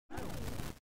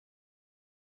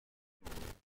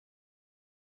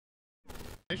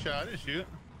Nice shot. I didn't shoot.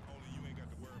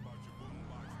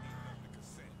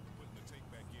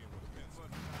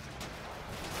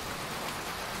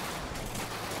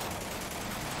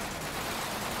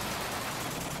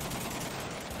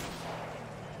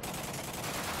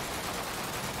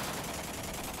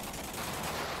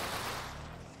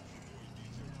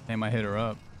 Damn, I hit her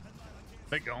up.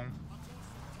 They gone.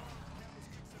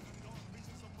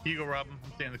 You go rob him.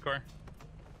 I'm staying in the car.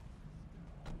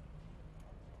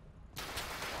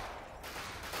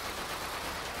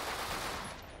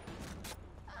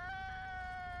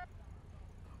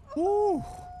 Woo!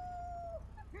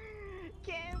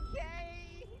 Kim K.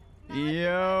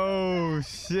 Yo,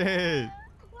 shit.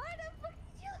 Why the fuck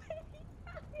did you let me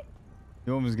die?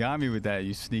 You almost got me with that,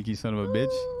 you sneaky son of a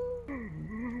bitch.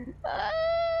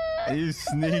 You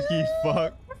sneaky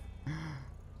fuck.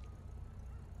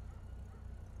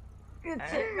 Good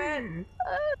shit, man.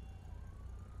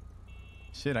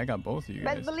 Shit, I got both of you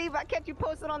guys. Best believe I kept you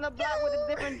posted on the block with a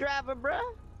different driver, bruh.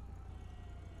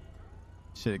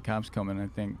 Shit, cops coming, I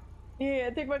think. Yeah,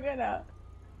 take my gun out.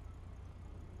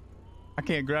 I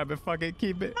can't grab it, fuck it,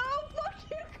 keep it. Oh, fuck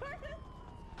you, Curtis.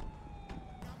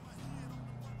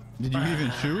 Did you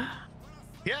even shoot?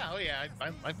 Yeah, oh yeah,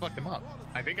 I fucked him up.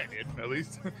 I think I did, at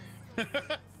least. What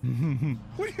do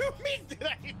you mean did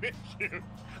I even shoot?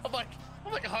 I'm like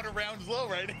 100 rounds low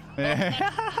right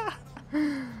now.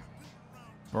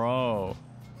 Bro. All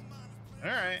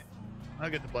right, I'll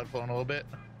get the blood flowing a little bit.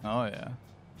 Oh yeah.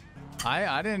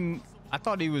 I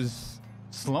thought he was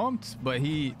slumped, but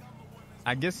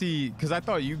I guess because I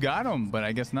thought you got him, but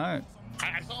I guess not.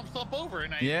 I saw him slump over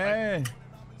and Yeah.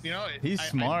 you know, He's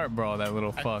smart, bro, that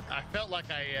little fuck. I felt like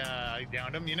I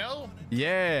downed him, you know?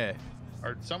 Yeah.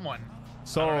 Or someone.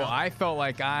 So I felt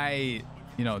like I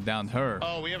downed her.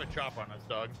 Oh, we have a chop on us,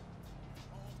 dog.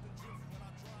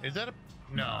 Is that a...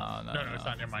 No, it's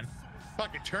not. Never mind.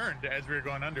 Fuck, it turned as we were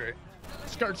going under it.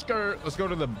 Skirt, skirt. Let's go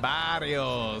to the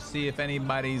barrio. See if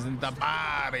anybody's in the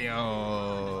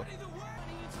barrio.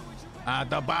 At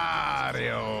the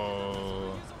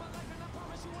barrio.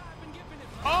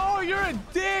 Oh, you're a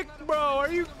dick, bro.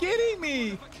 Are you kidding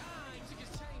me?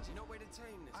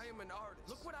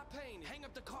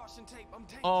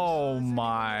 Oh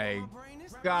my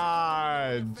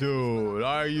God, dude.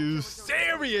 Are you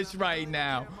serious right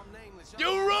now?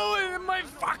 You're ruining my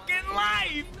fucking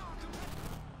life.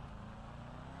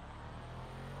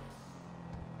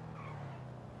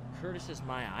 Curtis is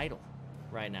my idol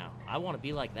right now. I want to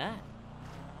be like that.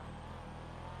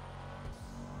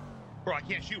 Bro, I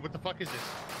can't shoot. What the fuck is this?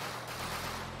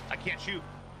 I can't shoot.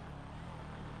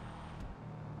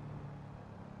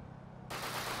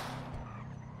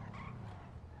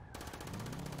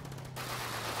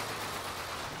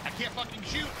 I can't fucking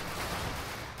shoot.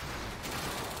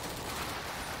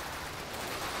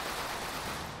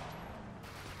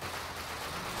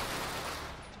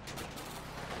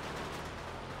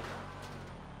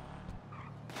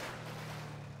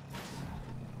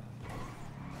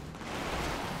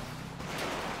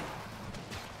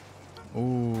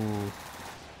 Ooh.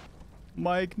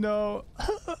 Mike, no.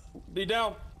 Be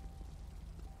down.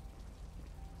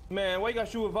 Man, why you gotta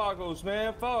shoot with Vagos,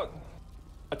 man? Fuck.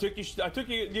 I took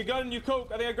your gun and your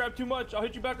coke. I think I grabbed too much. I'll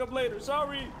hit you back up later.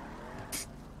 Sorry.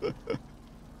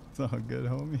 It's all good,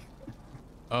 homie.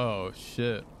 Oh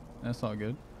shit. That's all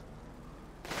good.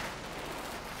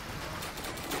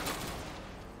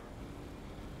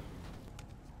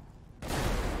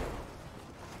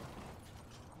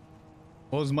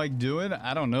 What was Mike doing?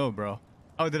 I don't know, bro.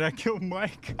 Oh, did I kill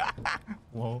Mike?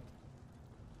 Whoa.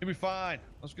 You'll be fine.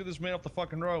 Let's get this man off the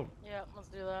fucking road. Yeah, let's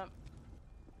do that.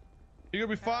 You're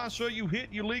gonna be fine, sir. You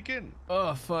hit, you leaking.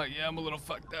 Oh fuck, yeah, I'm a little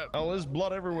fucked up. Oh, there's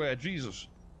blood everywhere. Jesus.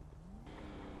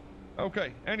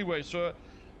 Okay. Anyway, so,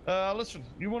 listen.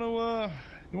 You wanna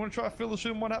try to fill this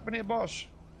in? What happened here, boss?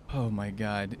 Oh my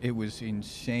God, it was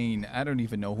insane. I don't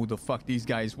even know who the fuck these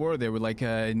guys were. They were like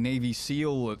Navy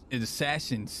SEAL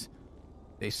assassins.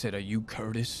 They said, "Are you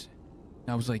Curtis?"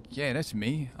 And I was like, "Yeah, that's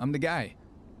me. I'm the guy."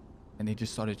 And they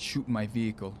just started shooting my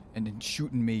vehicle and then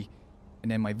shooting me.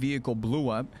 And then my vehicle blew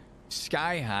up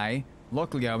sky high.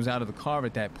 Luckily, I was out of the car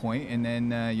at that point. And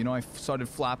then, I started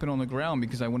flopping on the ground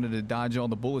because I wanted to dodge all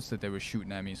the bullets that they were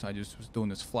shooting at me. So I just was doing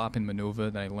this flopping maneuver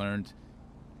that I learned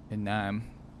in Nam.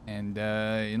 And,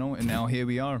 and now here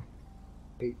we are.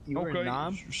 You were in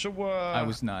Nam? So, I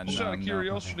was not. Just out of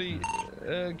curiosity,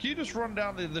 can you just run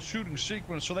down the shooting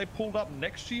sequence? So they pulled up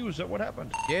next to you? Is that what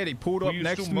happened? Yeah, they pulled up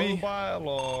next to me. Mobile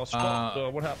or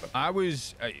stopped? What happened? I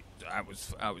was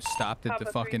stopped at the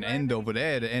fucking end over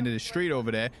there, the end of the street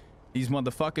over there. These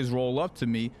motherfuckers roll up to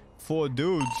me, 4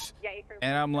 dudes,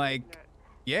 and I'm like,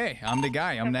 Yeah, I'm the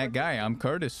guy. I'm that guy. I'm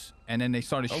Curtis. And then they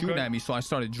started shooting at me, so I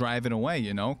started driving away,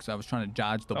 you know, because I was trying to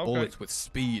dodge the bullets with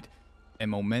speed and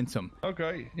momentum.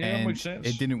 Okay, yeah, and that makes sense.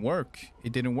 it didn't work.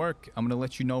 It didn't work. I'm gonna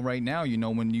let you know right now. You know,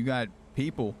 when you got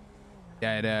people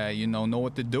that you know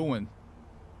what they're doing.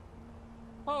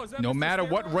 Oh, is that no Mr. matter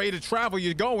what Steroids? rate of travel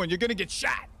you're going, you're gonna get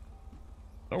shot.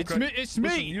 Okay. It's me,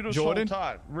 Listen, you just Jordan. hold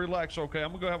tight. Relax, okay? I'm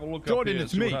gonna go have a look Jordan, up here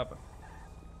it's and see me. what happened.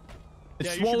 It's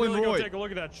Yeah, you should swollen really go roid. take a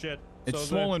look at that shit. It's So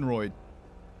swollen roid.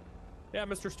 Yeah,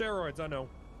 Mr. Steroids, I know.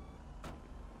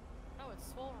 No,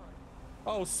 it's Swolroid.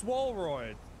 Oh,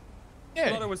 Swolroid. I Yeah.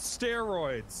 thought it was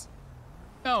steroids.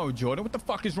 No, Jordan, what the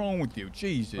fuck is wrong with you?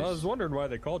 Jesus. I was wondering why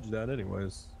they called you that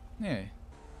anyways. Yeah.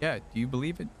 Yeah, do you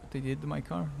believe it? What they did to my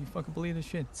car? You fucking believe this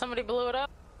shit? Somebody blew it up?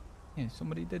 Yeah,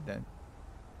 somebody did that.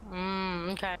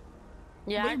 Okay.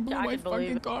 Yeah, They blew I my can believe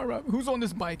fucking it. car up. Who's on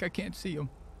this bike? I can't see him.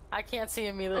 I can't see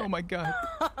him either. Oh my god.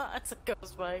 It's a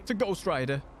ghost bike. It's a Ghost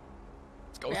Rider.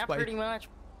 It's Ghost Yeah, Bike. pretty much.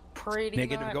 Pretty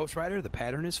Negative much. Ghost Rider, the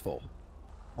pattern is full.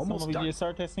 Almost Some of done. you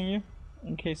start testing you,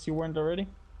 in case you weren't already.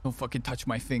 Don't fucking touch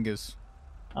my fingers.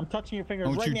 I'm touching your fingers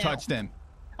Don't right you now. touch them.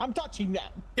 I'm touching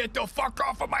them. Get the fuck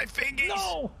off of my fingers.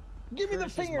 No! Give me the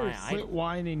Curtis is my fingers. idol Quit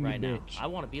whining, right you now. bitch. I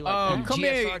want to be like Oh, that. come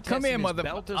GSR here, come testing here, his mother.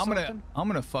 belt or I'm something?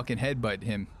 gonna fucking headbutt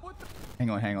him. Hang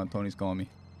on, Tony's calling me.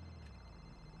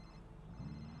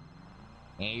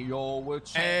 Hey, yo,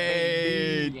 what's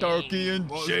Hey, baby? turkey and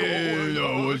What's shit. going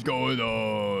on? What's going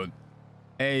on?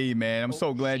 Hey, man, I'm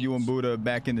so glad you and Buddha are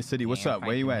back in the city. What's Yeah, up?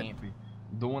 Where you at? happy.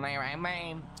 Doing all right,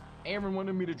 man. Everyone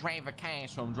wanted me to drive a car,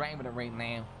 so I'm driving it right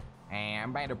now. And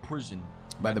I'm by the prison.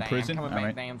 By the But, prison? I'm coming All back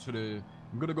right. down to the...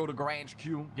 I'm gonna go to Garage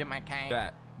Q, get my car.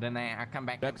 That. Then I come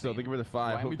back. Next, thank you for the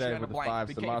 5. Hook that with the 5.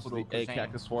 Samasa with the 8.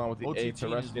 Cactus Swan with the 8.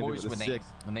 Terrestrial with the 6.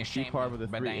 Sheep Hard with the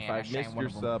 3. If I missed your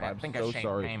sub, I'm so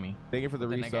sorry. Thank you for the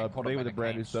resub. Thank you for the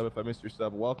brand new sub. If I missed your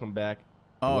sub, welcome back.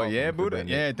 Oh, Welcome, yeah, Mr. Buddha? Bennett.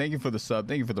 Yeah, thank you for the sub.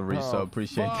 Thank you for the resub. Oh,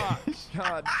 Appreciate fuck. that.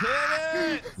 God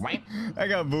damn it! Right? I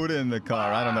got Buddha in the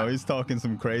car. I don't know. He's talking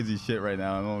some crazy shit right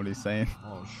now. I don't know what he's saying.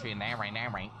 Oh, shit, now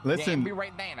right. Listen. Yeah, be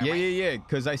right down, Yeah, alright? yeah,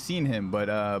 because I seen him.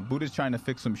 But Buddha's trying to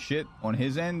fix some shit on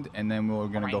his end, and then we're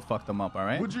going to go Alright. fuck them up, all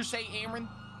right? Would you say, Aaron?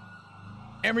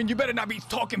 Aaron, you better not be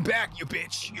talking back, you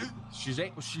bitch.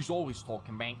 She's always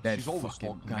talking, man. That She's always fucking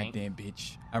talking, man. goddamn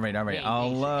bitch. All right. Yeah, yeah,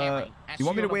 I'll, Aaron, I you see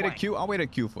want me you to on wait the a queue? I'll wait a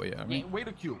queue for you, all right? Yeah, wait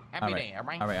a queue. I'll be Alright. there,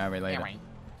 alright? Alright, later. Alright,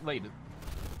 later.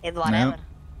 It's whatever.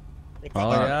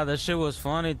 Oh yeah, that shit was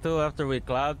funny too. After we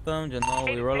clapped them, you know,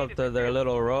 we roll up to their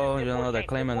little row. You know, they're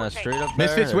claiming the street up there.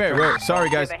 Misfits, where?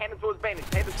 Sorry, guys.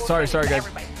 Sorry, guys.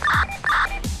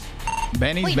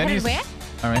 Benny's? Wait, Benny's? where?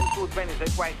 All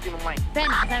right.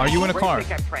 Benny. Are you in a car?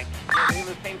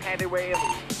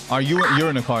 Are you're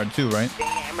in a car too, right?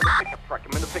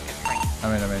 All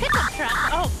right. Pickup truck?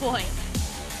 Oh boy.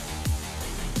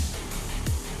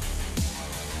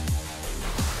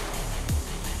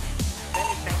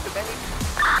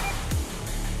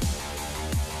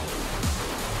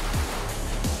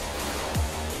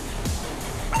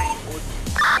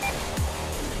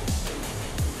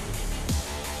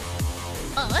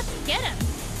 Oh, let's get him.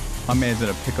 My man's in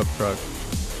a pickup truck.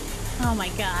 Oh my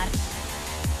god.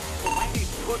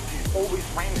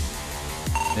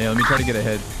 Yeah, let me try to get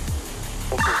ahead.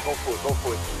 Go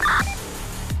for it.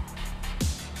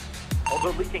 Oh,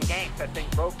 they're leaking gangs, I think,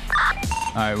 bro. All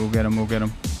right, we'll get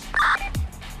him.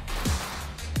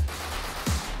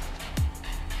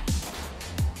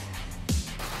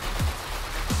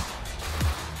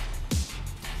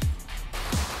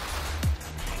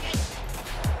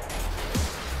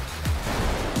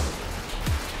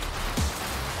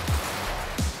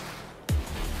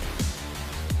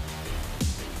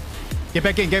 Get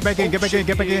back in. Go back to the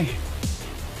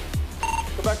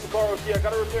car, yeah, I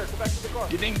gotta repair. Go back to the car.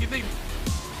 Get in.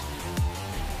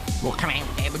 Well, come on,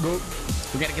 have a go.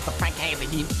 We gotta get the fuck out of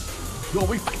here. Yo,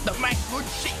 we fucked up, man. Good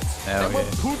shit. Hell That was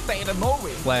yeah. poop out of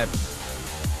nowhere. Slap.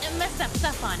 It messed up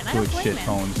stuff on him. I Good don't blame shit, him.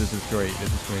 Tones. This is great.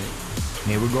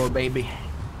 Here we go, baby.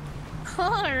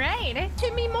 Alright.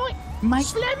 To me, Mike.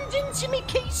 Slammed into me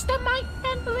keister, mate.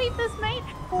 Can't believe this, mate.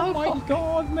 Oh my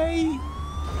god, mate.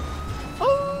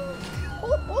 Oh,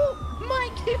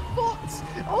 Mike, hit bots.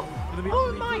 Oh,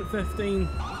 Mike. 15.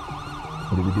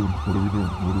 What are we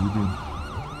doing?